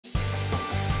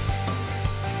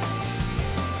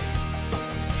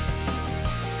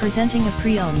Presenting a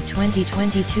pre-owned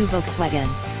 2022 Volkswagen.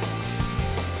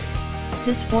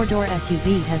 This 4-door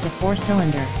SUV has a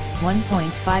 4-cylinder,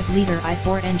 1.5-liter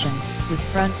i4 engine, with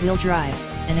front-wheel drive,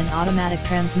 and an automatic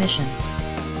transmission.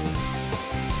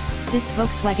 This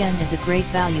Volkswagen is a great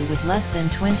value with less than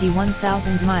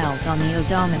 21,000 miles on the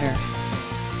odometer.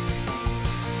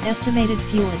 Estimated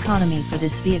fuel economy for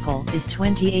this vehicle is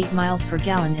 28 miles per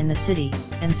gallon in the city,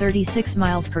 and 36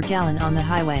 miles per gallon on the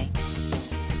highway.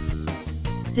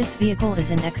 This vehicle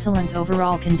is in excellent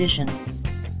overall condition.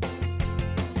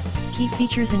 Key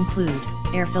features include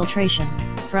air filtration,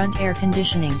 front air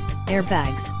conditioning,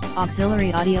 airbags,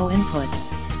 auxiliary audio input,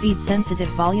 speed-sensitive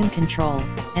volume control,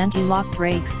 anti-lock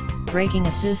brakes, braking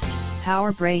assist,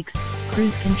 power brakes,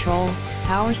 cruise control,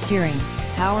 power steering,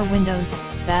 power windows,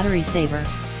 battery saver,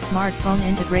 smartphone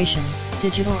integration,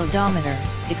 digital odometer,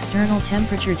 external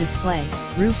temperature display,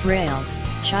 roof rails,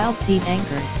 child seat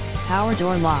anchors, power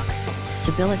door locks,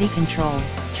 stability control,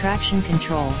 traction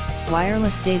control,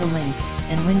 wireless data link,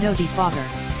 and window defogger.